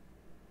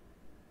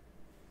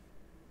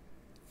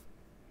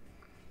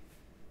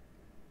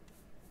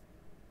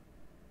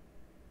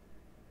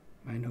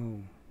 I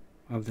know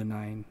of the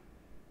Nine.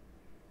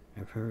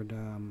 I've heard,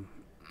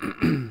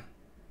 you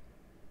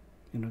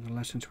know, the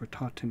lessons were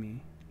taught to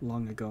me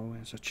long ago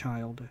as a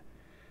child,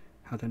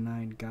 how the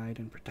Nine guide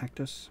and protect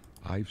us.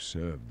 I've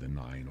served the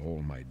Nine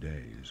all my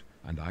days,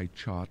 and I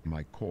chart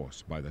my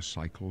course by the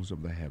cycles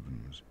of the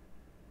heavens.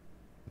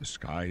 The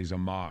skies are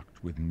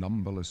marked with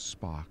numberless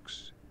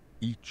sparks,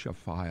 each a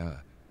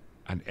fire,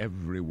 and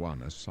every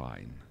one a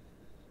sign.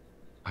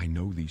 I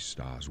know these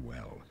stars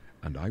well,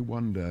 and I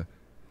wonder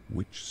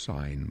which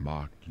sign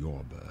marked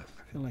your birth.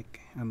 I feel like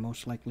I'm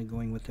most likely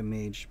going with the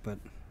mage, but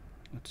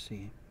let's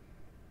see.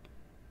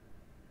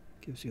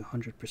 Gives you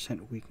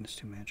 100% weakness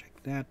to magic.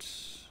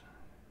 That's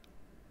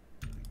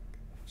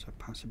a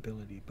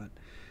possibility, but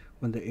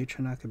when the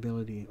Atronach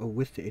ability, or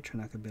with the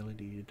Atronach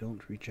ability, you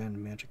don't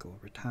regen magic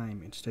over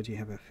time. Instead, you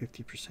have a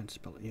 50%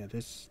 spell. Yeah,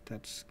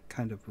 that's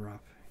kind of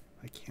rough.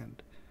 I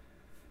can't,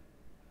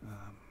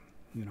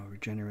 you know,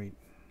 regenerate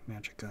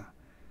magicka.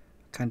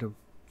 Kind of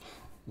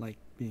like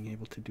being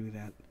able to do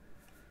that.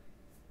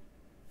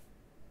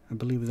 I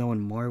believe though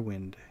in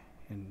Morrowind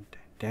and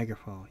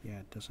Daggerfall, yeah,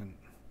 it doesn't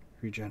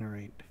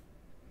regenerate.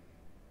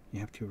 You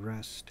have to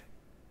rest.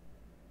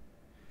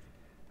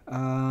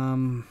 I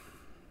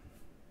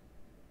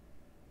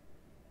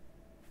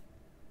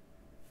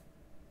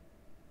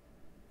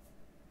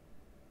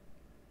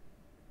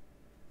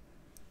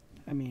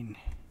mean,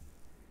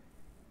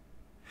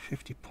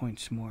 50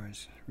 points more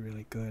is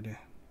really good.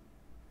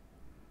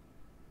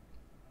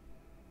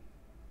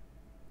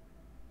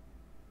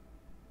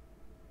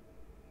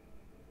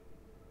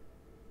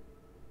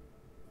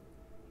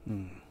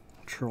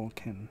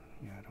 Trollkin.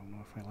 Yeah, I don't know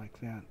if I like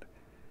that.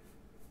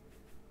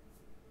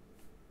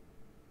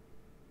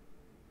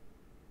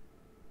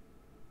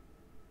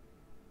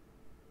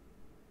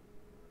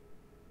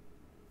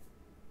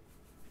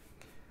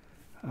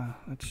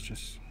 Let's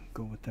just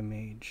go with the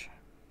mage.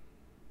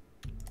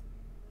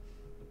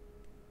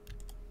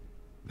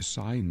 The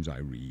signs I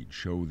read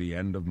show the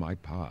end of my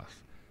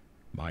path,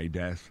 my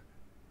death,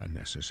 A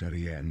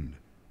necessary end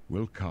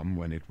will come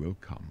when it will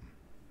come.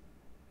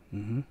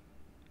 Mm-hmm.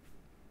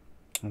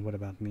 And what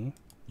about me?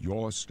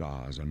 Your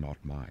stars are not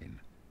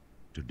mine.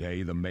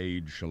 Today the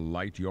mage shall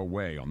light your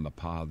way on the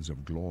paths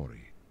of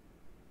glory.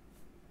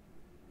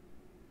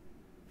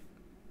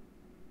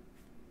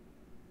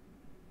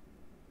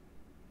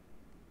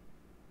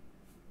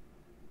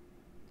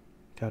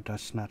 Thou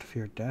dost not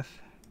fear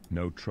death?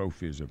 No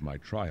trophies of my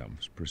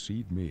triumphs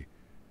precede me,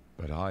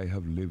 but I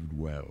have lived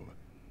well,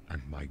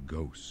 and my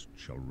ghost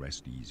shall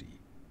rest easy.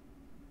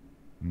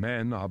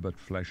 Men are but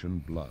flesh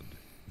and blood.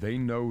 They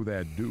know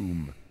their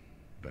doom,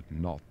 but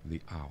not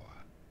the hour.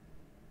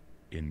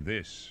 In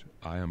this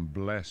I am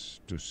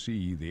blessed to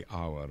see the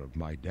hour of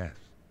my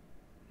death,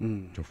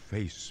 to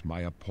face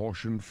my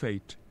apportioned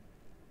fate,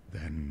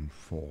 then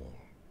fall.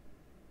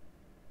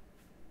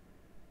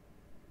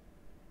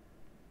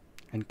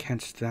 And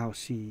canst thou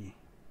see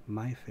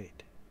my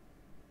fate?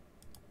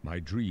 My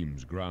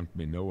dreams grant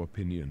me no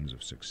opinions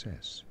of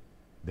success.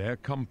 Their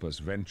compass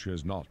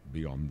ventures not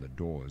beyond the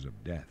doors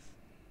of death.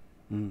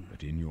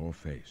 But in your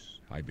face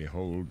I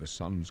behold the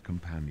sun's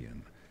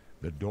companion.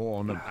 The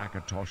dawn of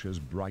Akatosh's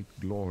bright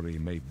glory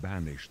may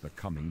banish the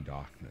coming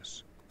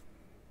darkness.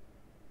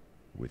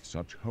 With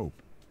such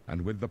hope,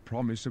 and with the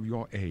promise of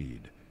your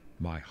aid,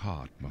 my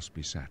heart must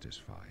be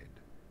satisfied.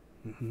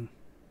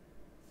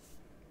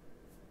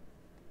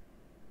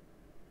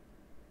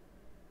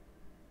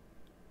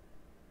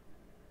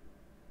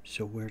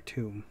 So where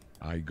to?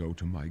 I go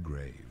to my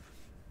grave.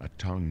 A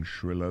tongue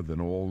shriller than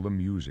all the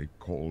music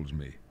calls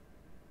me.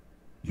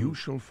 You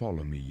shall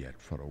follow me yet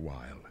for a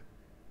while.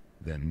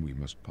 Then we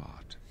must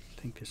part.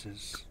 I think this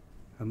is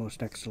a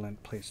most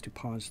excellent place to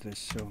pause this,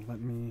 so let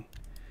me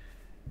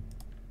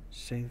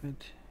save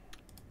it.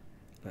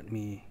 Let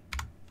me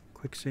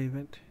quick save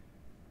it.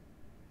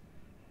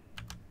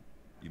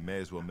 You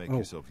may as well make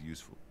yourself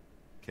useful.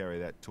 Carry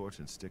that torch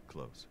and stick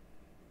close.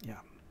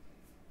 Yeah.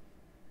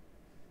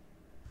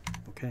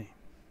 Okay.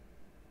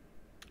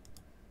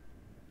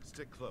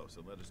 Stick close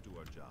and let us do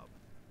our job,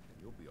 and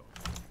you'll be all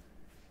right.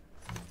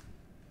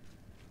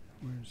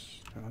 Where's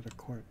the other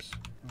corpse?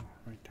 Oh,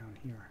 right down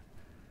here.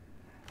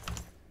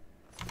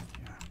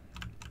 Yeah.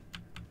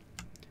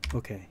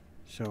 Okay,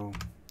 so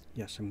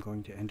yes, I'm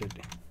going to end it.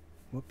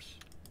 Whoops.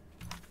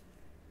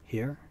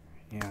 Here,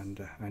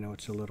 and I know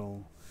it's a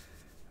little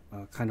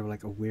kind of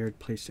like a weird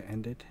place to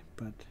end it,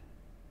 but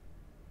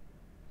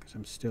because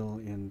I'm still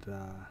in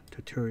the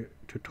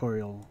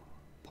tutorial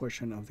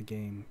portion of the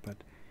game,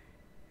 but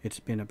it's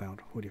been about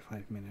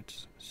 45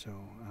 minutes, so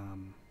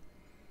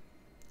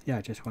yeah,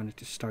 I just wanted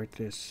to start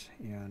this,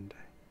 and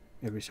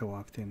every so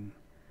often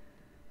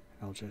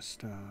I'll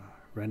just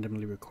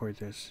randomly record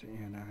this,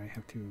 and I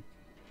have to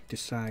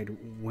decide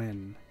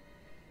when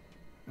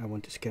I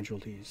want to schedule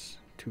these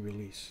to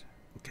release.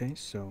 Okay,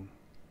 so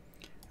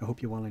I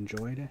hope you all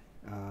enjoyed it.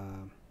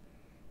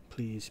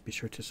 Please be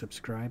sure to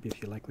subscribe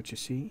if you like what you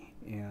see,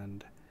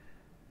 and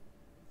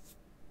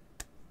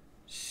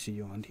see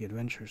you on the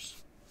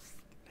adventures.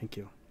 Thank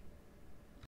you.